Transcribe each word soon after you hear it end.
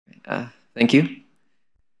Thank you.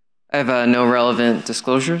 I have no relevant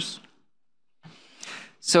disclosures.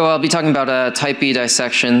 So I'll be talking about type B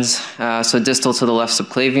dissections, so distal to the left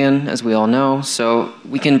subclavian, as we all know. So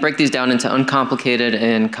we can break these down into uncomplicated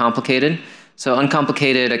and complicated. So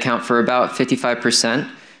uncomplicated account for about 55%.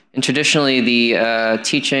 And traditionally, the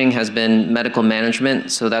teaching has been medical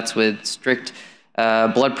management, so that's with strict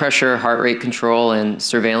blood pressure, heart rate control, and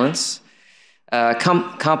surveillance.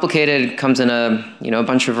 Complicated comes in a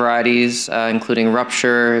bunch of varieties, including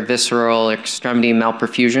rupture, visceral, extremity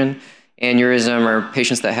malperfusion, aneurysm, or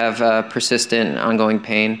patients that have persistent ongoing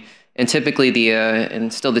pain. And typically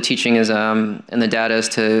and still the teaching is, and the data is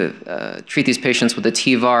to treat these patients with a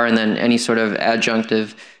TVAR and then any sort of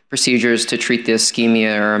adjunctive procedures to treat the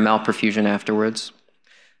ischemia or malperfusion afterwards.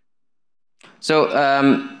 So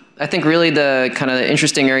I think really the kind of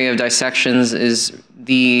interesting area of dissections is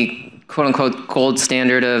the quote-unquote gold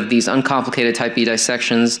standard of these uncomplicated type B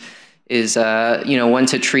dissections is when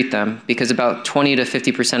to treat them, because about 20 to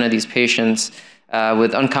 50% of these patients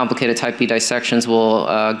with uncomplicated type B dissections will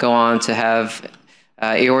go on to have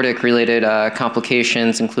aortic-related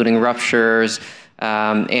complications, including ruptures,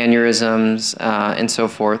 aneurysms, and so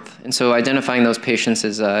forth. And so identifying those patients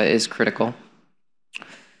is critical.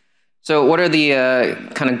 So what are the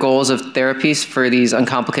kind of goals of therapies for these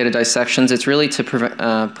uncomplicated dissections? It's really to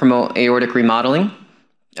promote aortic remodeling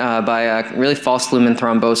by really false lumen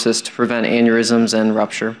thrombosis to prevent aneurysms and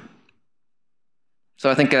rupture. So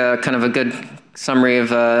I think kind of a good summary of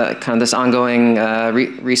kind of this ongoing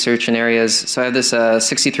research in areas. So I have this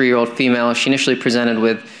 63-year-old female. She initially presented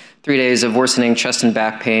with 3 days of worsening chest and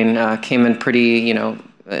back pain, came in pretty,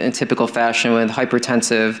 in typical fashion with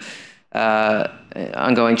hypertensive,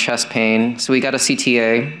 ongoing chest pain. So we got a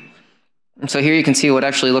CTA. And so here you can see what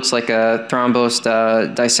actually looks like a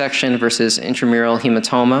thrombosed dissection versus intramural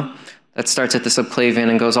hematoma that starts at the subclavian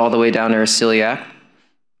and goes all the way down to her celiac.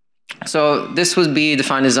 So this would be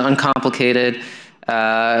defined as uncomplicated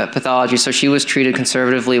pathology. So she was treated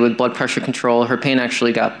conservatively with blood pressure control. Her pain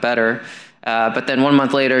actually got better. But then 1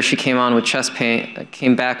 month later, she came on with chest pain,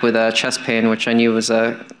 came back with chest pain, which I knew was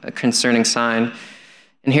a concerning sign.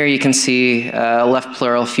 And here you can see left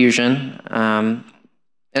pleural effusion,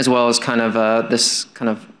 as well as kind of this kind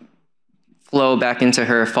of flow back into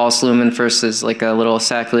her false lumen versus like a little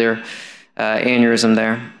saccular aneurysm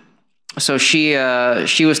there. So she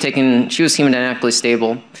was hemodynamically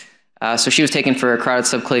stable. So she was taken for a carotid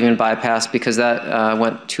subclavian bypass because that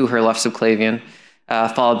went to her left subclavian,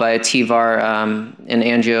 followed by a TVAR and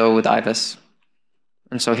angio with IVUS.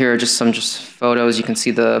 And so here are just some photos. You can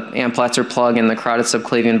see the Amplatzer plug in the carotid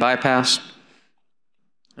subclavian bypass.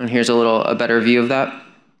 And here's a better view of that.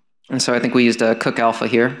 And so I think we used a Cook alpha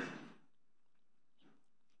here.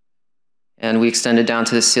 And we extended down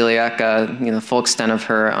to the celiac, the full extent of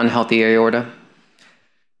her unhealthy aorta.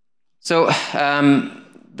 So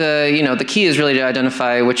the key is really to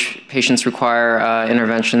identify which patients require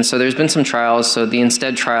intervention. So there's been some trials. So the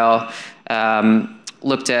INSTEAD trial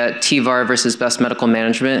looked at TVAR versus best medical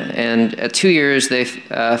management, and at 2 years they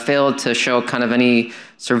failed to show kind of any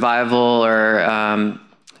survival or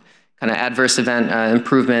kind of adverse event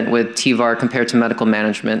improvement with TVAR compared to medical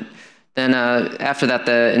management. Then after that,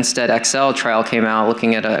 the INSTEAD XL trial came out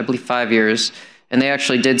looking at, I believe, 5 years, and they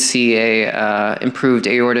actually did see a improved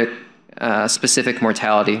aortic specific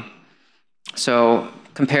mortality. So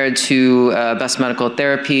compared to best medical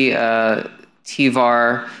therapy,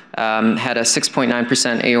 TVAR had a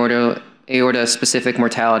 6.9% aorta-specific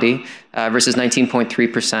mortality versus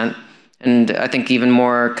 19.3%. And I think even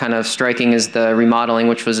more kind of striking is the remodeling,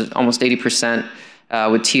 which was almost 80%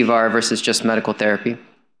 with TVAR versus just medical therapy.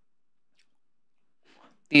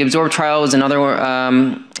 The Absorb trial was another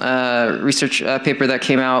research paper that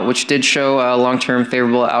came out, which did show long-term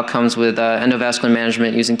favorable outcomes with endovascular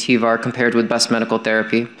management using TVAR compared with best medical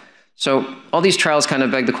therapy. So all these trials kind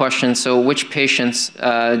of beg the question, so which patients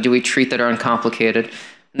do we treat that are uncomplicated?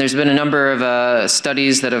 And there's been a number of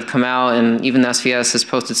studies that have come out, and even the SVS has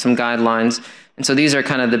posted some guidelines. And so these are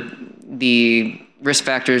kind of the risk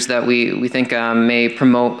factors that we think may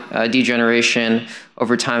promote degeneration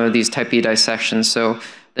over time of these type B dissections. So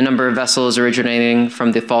the number of vessels originating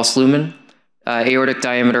from the false lumen, aortic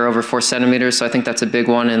diameter over 4 centimeters. So I think that's a big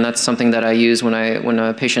one, and that's something that I use when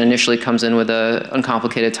a patient initially comes in with an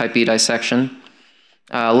uncomplicated type B dissection.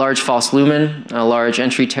 Large false lumen, a large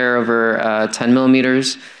entry tear over 10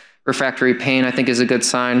 millimeters. Refractory pain, I think, is a good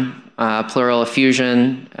sign. Pleural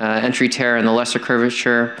effusion, entry tear in the lesser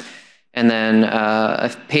curvature, and then a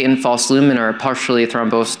patent false lumen or a partially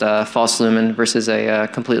thrombosed false lumen versus a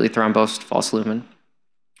completely thrombosed false lumen.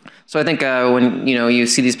 So I think when you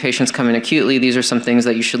see these patients come in acutely, these are some things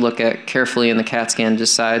that you should look at carefully in the CAT scan to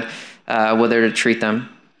decide whether to treat them.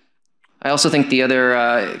 I also think the other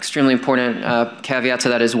extremely important caveat to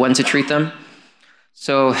that is when to treat them.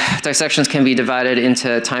 So dissections can be divided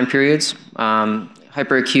into time periods: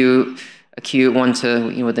 hyperacute, acute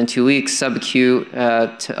within 2 weeks, subacute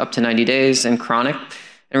to up to 90 days, and chronic.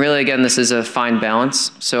 And really, again, this is a fine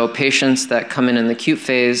balance. So patients that come in the acute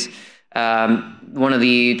phase, one of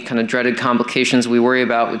the kind of dreaded complications we worry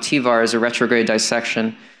about with TEVAR is a retrograde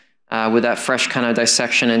dissection with that fresh kind of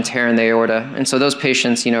dissection and tear in the aorta. And so those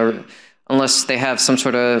patients, unless they have some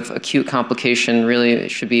sort of acute complication, really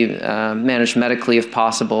should be managed medically if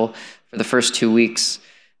possible for the first 2 weeks.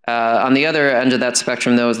 On the other end of that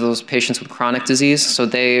spectrum, though, is those patients with chronic disease. So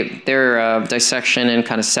their dissection and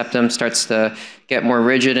kind of septum starts to get more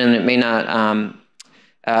rigid, and it may not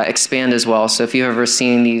expand as well. So if you've ever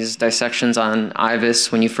seen these dissections on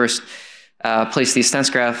IVUS, when you first place these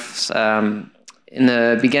stent grafts, in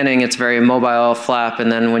the beginning, it's very mobile flap,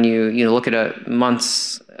 and then when you look at it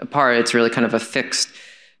months apart, it's really kind of a fixed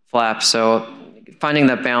flap. So finding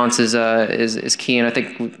that balance is key, and I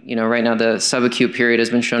think right now the subacute period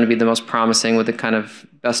has been shown to be the most promising with the kind of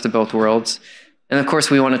best of both worlds. And of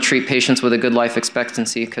course, we want to treat patients with a good life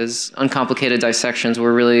expectancy, because uncomplicated dissections,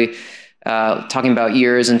 we're really talking about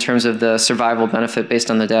years in terms of the survival benefit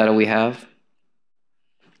based on the data we have.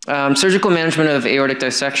 Surgical management of aortic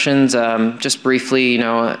dissections, just briefly,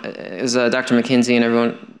 as Dr. McKinsey and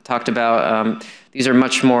everyone talked about, these are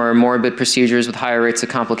much more morbid procedures with higher rates of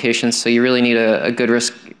complications, so you really need a good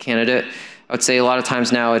risk candidate. I would say a lot of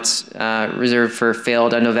times now it's reserved for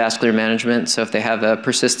failed endovascular management, so if they have a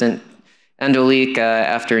persistent endoleak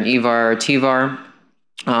after an EVAR or TEVAR,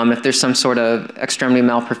 if there's some sort of extremity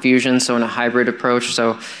malperfusion, so in a hybrid approach,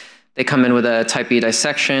 so they come in with a type B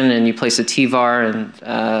dissection and you place a TEVAR and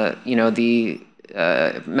the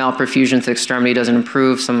malperfusion to the extremity doesn't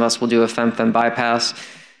improve. Some of us will do a fem-fem bypass.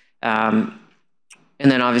 And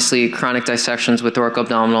then obviously chronic dissections with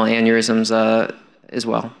thoracoabdominal aneurysms as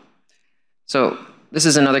well. So this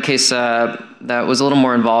is another case that was a little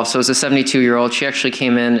more involved. So it was a 72-year-old. She actually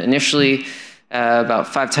came in initially about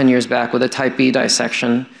 5-10 years back with a type B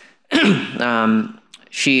dissection.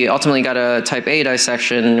 She ultimately got a type A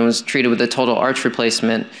dissection and was treated with a total arch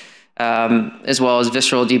replacement, as well as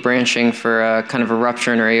visceral debranching for kind of a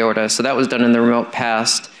rupture in her aorta. So that was done in the remote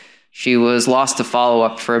past. She was lost to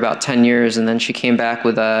follow-up for about 10 years, and then she came back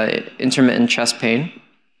with intermittent chest pain.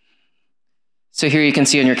 So here you can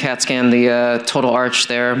see on your CAT scan the total arch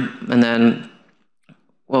there, and then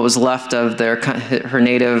what was left of her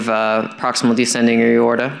native proximal descending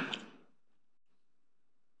aorta.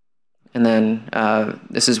 And then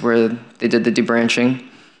this is where they did the debranching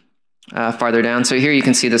farther down. So here you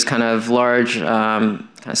can see this kind of large kind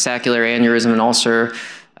of saccular aneurysm and ulcer,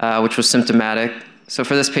 which was symptomatic. So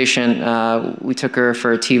for this patient, we took her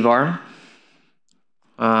for a TEVAR.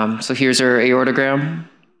 So here's her aortogram.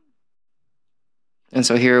 And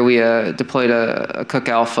so here we deployed a Cook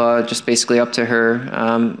alpha just basically up to her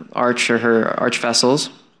arch or her arch vessels.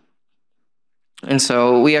 And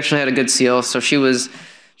so we actually had a good seal. So she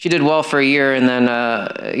did well for a year, and then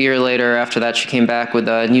a year later after that, she came back with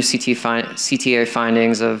new CTA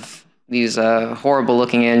findings of these horrible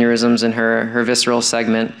looking aneurysms in her visceral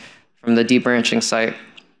segment from the debranching site.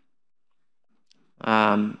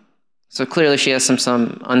 So clearly she has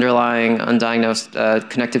some underlying undiagnosed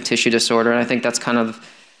connective tissue disorder, and I think that's kind of,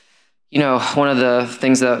 one of the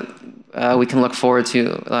things that we can look forward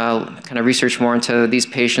to kind of research more into these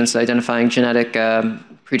patients, identifying genetic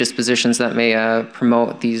predispositions that may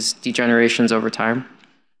promote these degenerations over time.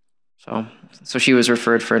 So she was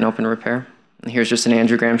referred for an open repair, and here's just an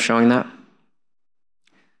angiogram showing that.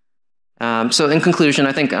 So in conclusion,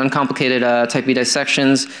 I think uncomplicated type B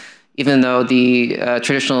dissections, even though the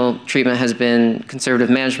traditional treatment has been conservative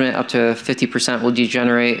management, up to 50% will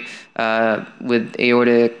degenerate with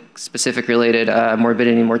aortic specific related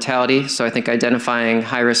morbidity and mortality. So I think identifying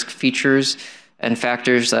high-risk features and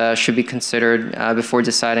factors should be considered before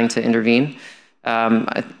deciding to intervene.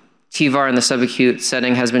 TEVAR in the subacute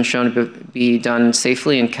setting has been shown to be done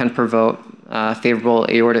safely and can promote favorable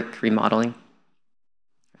aortic remodeling.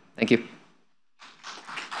 Thank you.